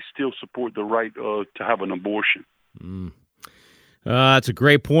they still support the right to have an abortion. That's a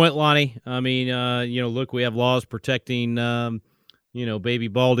great point, Lonnie. I mean, look, we have laws protecting, baby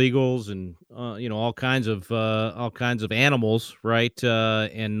bald eagles and all kinds of animals, right?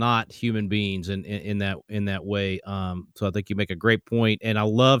 And not human beings in that way. So I think you make a great point, and I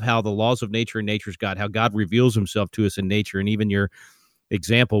love how the laws of nature and nature's God, how God reveals Himself to us in nature, and even your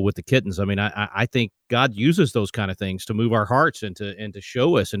example with the kittens. I mean, I think God uses those kind of things to move our hearts and to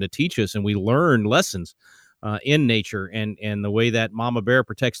show us and to teach us, and we learn lessons in nature, and the way that Mama Bear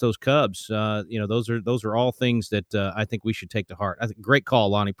protects those cubs. Those are all things that I think we should take to heart. I think great call,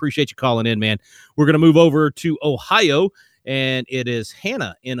 Lonnie. Appreciate you calling in, man. We're going to move over to Ohio, and it is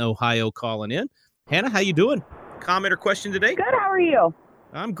Hannah in Ohio calling in. Hannah, how you doing? Comment or question today? Good. How are you?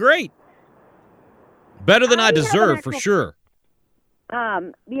 I'm great. Better than I deserve, for sure.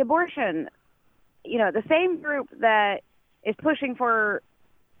 The abortion, the same group that is pushing for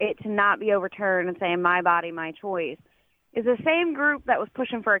it to not be overturned and saying my body, my choice, is the same group that was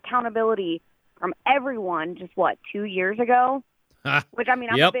pushing for accountability from everyone just, 2 years ago? Which, I mean,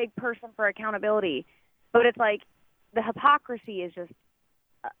 I'm a big person for accountability. But it's like the hypocrisy is just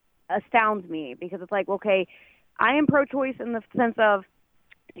astounds me, because it's like, okay, I am pro-choice in the sense of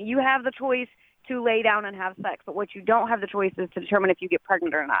you have the choice to lay down and have sex, but what you don't have the choice is to determine if you get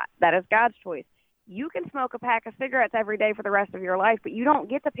pregnant or not. That is God's choice. You can smoke a pack of cigarettes every day for the rest of your life, but you don't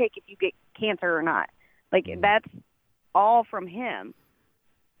get to pick if you get cancer or not. That's all from Him.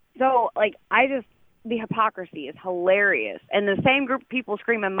 So, the hypocrisy is hilarious. And the same group of people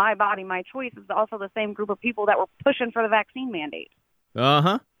screaming, my body, my choice, is also the same group of people that were pushing for the vaccine mandate.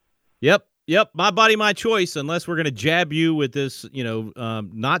 Yep. My body, my choice, unless we're going to jab you with this,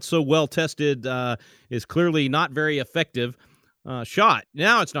 not so well tested, is clearly not very effective shot.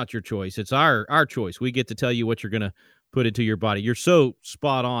 Now it's not your choice. It's our choice. We get to tell you what you're going to put into your body. You're so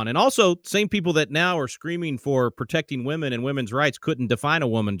spot on. And also, same people that now are screaming for protecting women and women's rights couldn't define a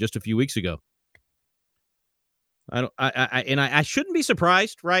woman just a few weeks ago. I shouldn't be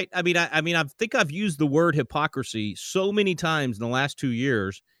surprised, right? I think I've used the word hypocrisy so many times in the last 2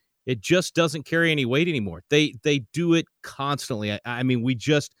 years. It just doesn't carry any weight anymore. They do it constantly.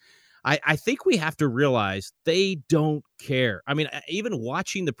 I think we have to realize they don't care. I mean, even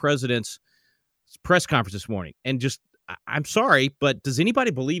watching the president's press conference this morning, and just I'm sorry, but does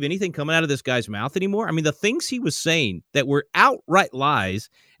anybody believe anything coming out of this guy's mouth anymore? I mean, the things he was saying that were outright lies,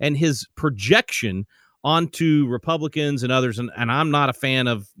 and his projection onto Republicans and others, and I'm not a fan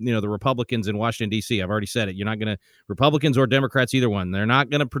of, the Republicans in Washington, D.C. I've already said it. You're not going to, Republicans or Democrats, either one, they're not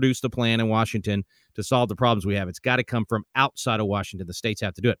going to produce the plan in Washington to solve the problems we have. It's got to come from outside of Washington. The states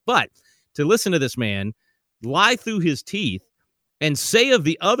have to do it. But to listen to this man lie through his teeth and say of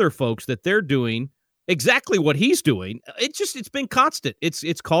the other folks that they're doing exactly what he's doing, it's been constant.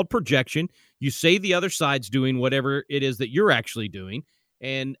 It's called projection. You say the other side's doing whatever it is that you're actually doing,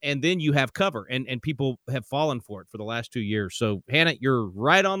 and then you have cover, and people have fallen for it for the last 2 years. So, Hannah, you're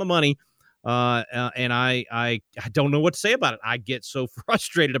right on the money, and I don't know what to say about it. I get so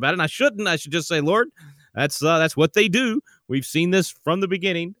frustrated about it, and I shouldn't. I should just say, Lord, that's what they do. We've seen this from the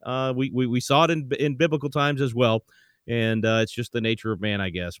beginning. We saw it in biblical times as well. And it's just the nature of man, I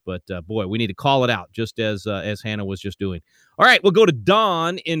guess. But, boy, we need to call it out, just as Hannah was just doing. All right, we'll go to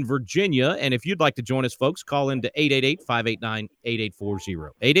Don in Virginia. And if you'd like to join us, folks, call in to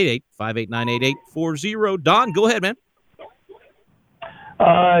 888-589-8840. 888-589-8840. Don, go ahead, man.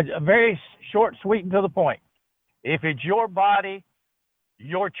 Very short, sweet, and to the point. If it's your body,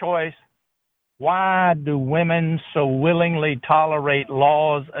 your choice, why do women so willingly tolerate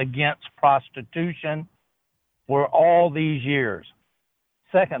laws against prostitution for all these years?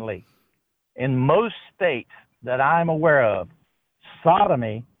 Secondly, in most states that I'm aware of,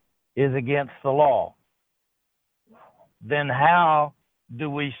 sodomy is against the law. Then how do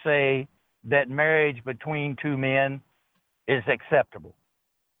we say that marriage between two men is acceptable?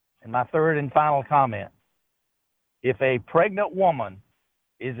 And my third and final comment, if a pregnant woman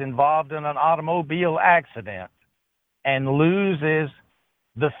is involved in an automobile accident and loses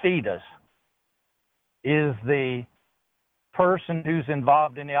the fetus, is the person who's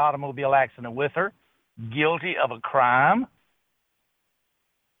involved in the automobile accident with her guilty of a crime?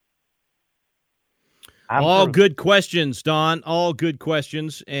 All good questions, Don. All good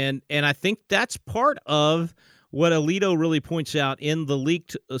questions. And I think that's part of what Alito really points out in the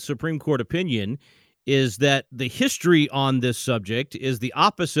leaked Supreme Court opinion, is that the history on this subject is the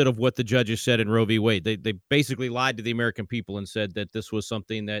opposite of what the judges said in Roe v. Wade. They basically lied to the American people and said that this was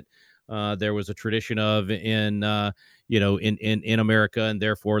something that there was a tradition of in America, and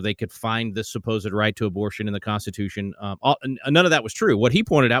therefore they could find the supposed right to abortion in the Constitution. None of that was true. What he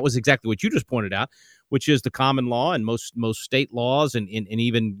pointed out was exactly what you just pointed out, which is the common law and most state laws, and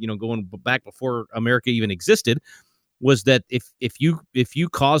even going back before America even existed, was that if you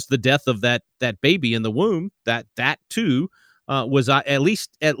caused the death of that baby in the womb, that too was at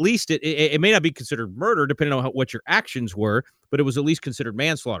least it may not be considered murder depending on what your actions were, but it was at least considered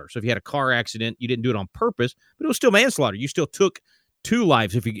manslaughter. So if you had a car accident, you didn't do it on purpose, but it was still manslaughter. You still took two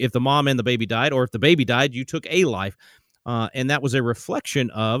lives if the mom and the baby died, or if the baby died, you took a life. And that was a reflection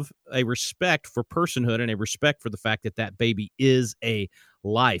of a respect for personhood and a respect for the fact that baby is a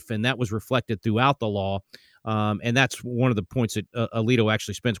life. And that was reflected throughout the law. And that's one of the points that Alito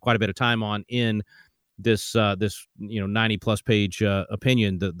actually spends quite a bit of time on in this 90+ page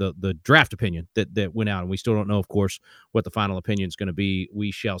opinion, the draft opinion that went out. And we still don't know, of course, what the final opinion is going to be.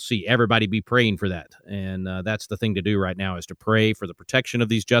 We shall see. Everybody be praying for that. And that's the thing to do right now, is to pray for the protection of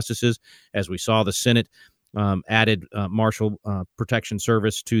these justices. As we saw, the Senate added Marshal Protection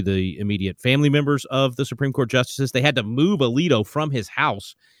Service to the immediate family members of the Supreme Court justices. They had to move Alito from his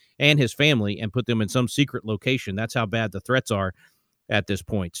house and his family and put them in some secret location. That's how bad the threats are at this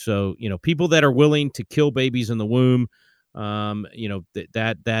point. So, people that are willing to kill babies in the womb,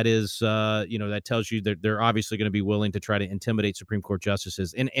 that is, that tells you that they're obviously going to be willing to try to intimidate Supreme Court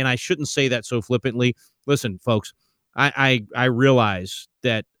justices. And I shouldn't say that so flippantly. Listen, folks, I realize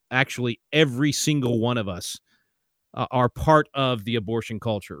that actually every single one of us are part of the abortion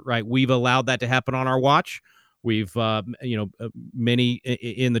culture, right? We've allowed that to happen on our watch. We've, many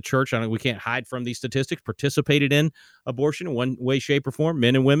in the church, we can't hide from these statistics, participated in abortion in one way, shape, or form,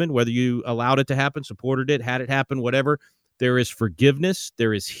 men and women, whether you allowed it to happen, supported it, had it happen, whatever. There is forgiveness.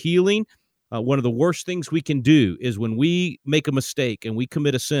 There is healing. One of the worst things we can do is when we make a mistake and we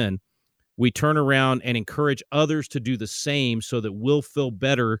commit a sin, we turn around and encourage others to do the same so that we'll feel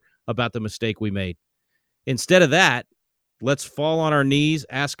better about the mistake we made. Instead of that, let's fall on our knees,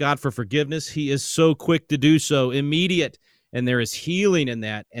 ask God for forgiveness. He is so quick to do so, immediate, and there is healing in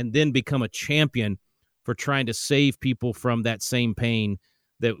that, and then become a champion for trying to save people from that same pain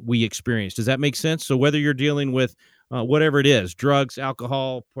that we experienced. Does that make sense? So whether you're dealing with whatever it is, drugs,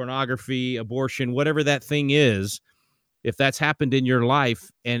 alcohol, pornography, abortion, whatever that thing is, if that's happened in your life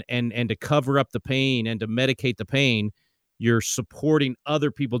and to cover up the pain and to medicate the pain, you're supporting other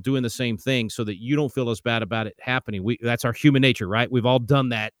people doing the same thing so that you don't feel as bad about it happening. That's our human nature, right? We've all done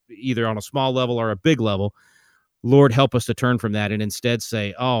that either on a small level or a big level. Lord, help us to turn from that and instead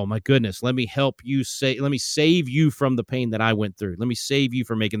say, oh my goodness, let me save you from the pain that I went through. Let me save you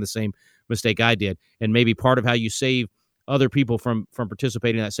from making the same mistake I did. And maybe part of how you save other people from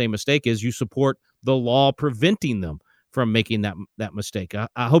participating in that same mistake is you support the law preventing them from making that mistake.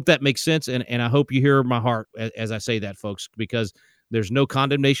 I hope that makes sense, and I hope you hear my heart as I say that, folks, because there's no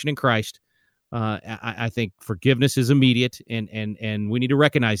condemnation in Christ. I think forgiveness is immediate, and we need to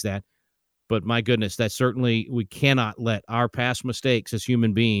recognize that. But my goodness, that certainly we cannot let our past mistakes as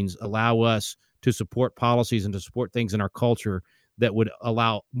human beings allow us to support policies and to support things in our culture that would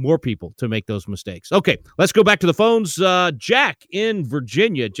allow more people to make those mistakes. Okay, let's go back to the phones. Jack in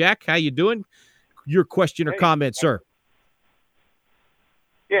Virginia. Jack, how you doing? Your question or comment, sir?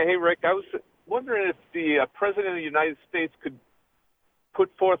 Yeah, hey, Rick. I was wondering if the President of the United States could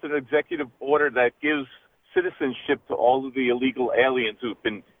put forth an executive order that gives citizenship to all of the illegal aliens who've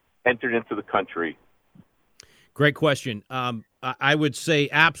been entered into the country. Great question. I would say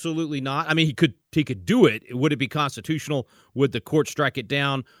absolutely not. I mean, he could do it. Would it be constitutional? Would the court strike it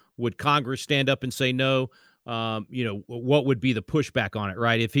down? Would Congress stand up and say no? What would be the pushback on it,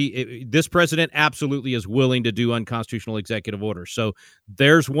 right? If this president absolutely is willing to do unconstitutional executive orders. So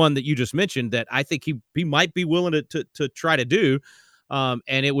there's one that you just mentioned that I think he might be willing to try to do.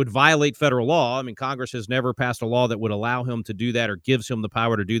 And it would violate federal law. I mean, Congress has never passed a law that would allow him to do that or gives him the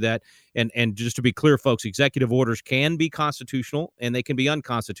power to do that. And just to be clear, folks, executive orders can be constitutional and they can be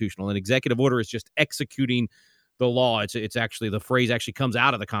unconstitutional. An executive order is just executing the law. It's actually, the phrase actually comes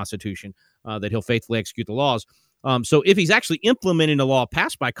out of the Constitution, that he'll faithfully execute the laws. So if he's actually implementing a law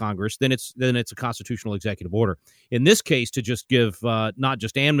passed by Congress, then it's a constitutional executive order. In this case, to just give not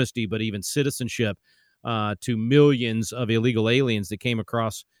just amnesty, but even citizenship to millions of illegal aliens that came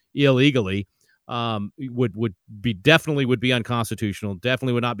across illegally would be unconstitutional.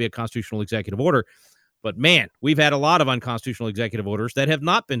 Definitely would not be a constitutional executive order. But man, we've had a lot of unconstitutional executive orders that have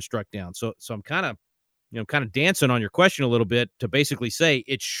not been struck down. So I'm kind of dancing on your question a little bit to basically say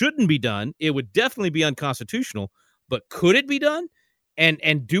it shouldn't be done. It would definitely be unconstitutional, but could it be done?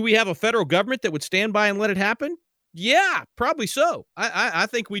 And do we have a federal government that would stand by and let it happen? Yeah, probably so. I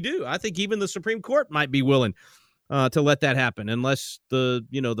think we do. I think even the Supreme Court might be willing to let that happen, unless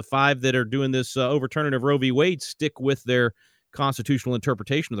the five that are doing this overturning of Roe v. Wade stick with their constitutional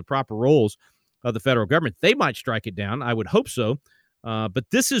interpretation of the proper roles of the federal government. They might strike it down. I would hope so. But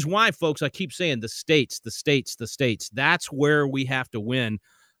this is why, folks, I keep saying the states. That's where we have to win.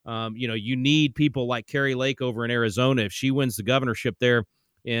 You need people like Kari Lake over in Arizona. If she wins the governorship there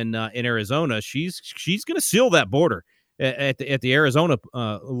in Arizona, she's going to seal that border at the Arizona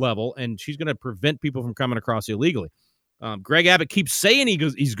level, and she's going to prevent people from coming across illegally. Greg Abbott keeps saying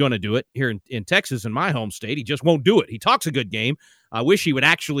he's going to do it here in Texas, in my home state. He just won't do it. He talks a good game. I wish he would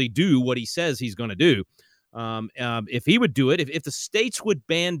actually do what he says he's going to do. If he would do it, if the states would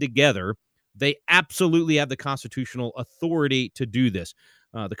band together, they absolutely have the constitutional authority to do this.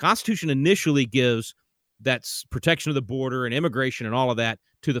 The Constitution initially gives that's protection of the border and immigration and all of that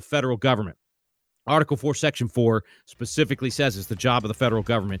to the federal government. Article 4, Section 4 specifically says it's the job of the federal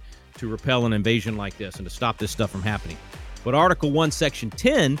government to repel an invasion like this and to stop this stuff from happening. But Article 1, Section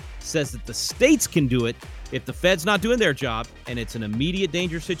 10 says that the states can do it if the Fed's not doing their job and it's an immediate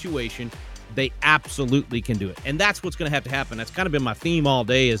danger situation. They absolutely can do it. And that's what's going to happen. That's kind of been my theme all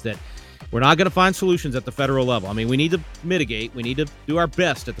day, is that we're not going to find solutions at the federal level. I mean, we need to mitigate. We need to do our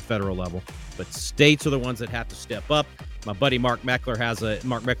best at the federal level. But states are the ones that have to step up. My buddy Mark Meckler has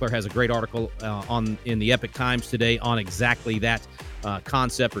a great article in the Epic Times today on exactly that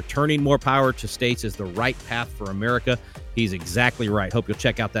concept. Returning more power to states is the right path for America. He's exactly right. Hope you'll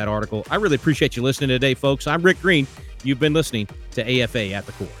check out that article. I really appreciate you listening today, folks. I'm Rick Green. You've been listening to AFA at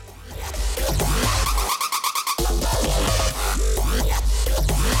the Core.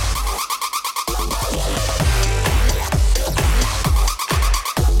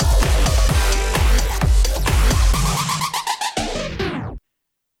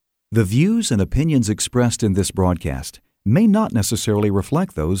 The views and opinions expressed in this broadcast may not necessarily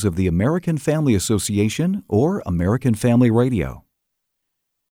reflect those of the American Family Association or American Family Radio.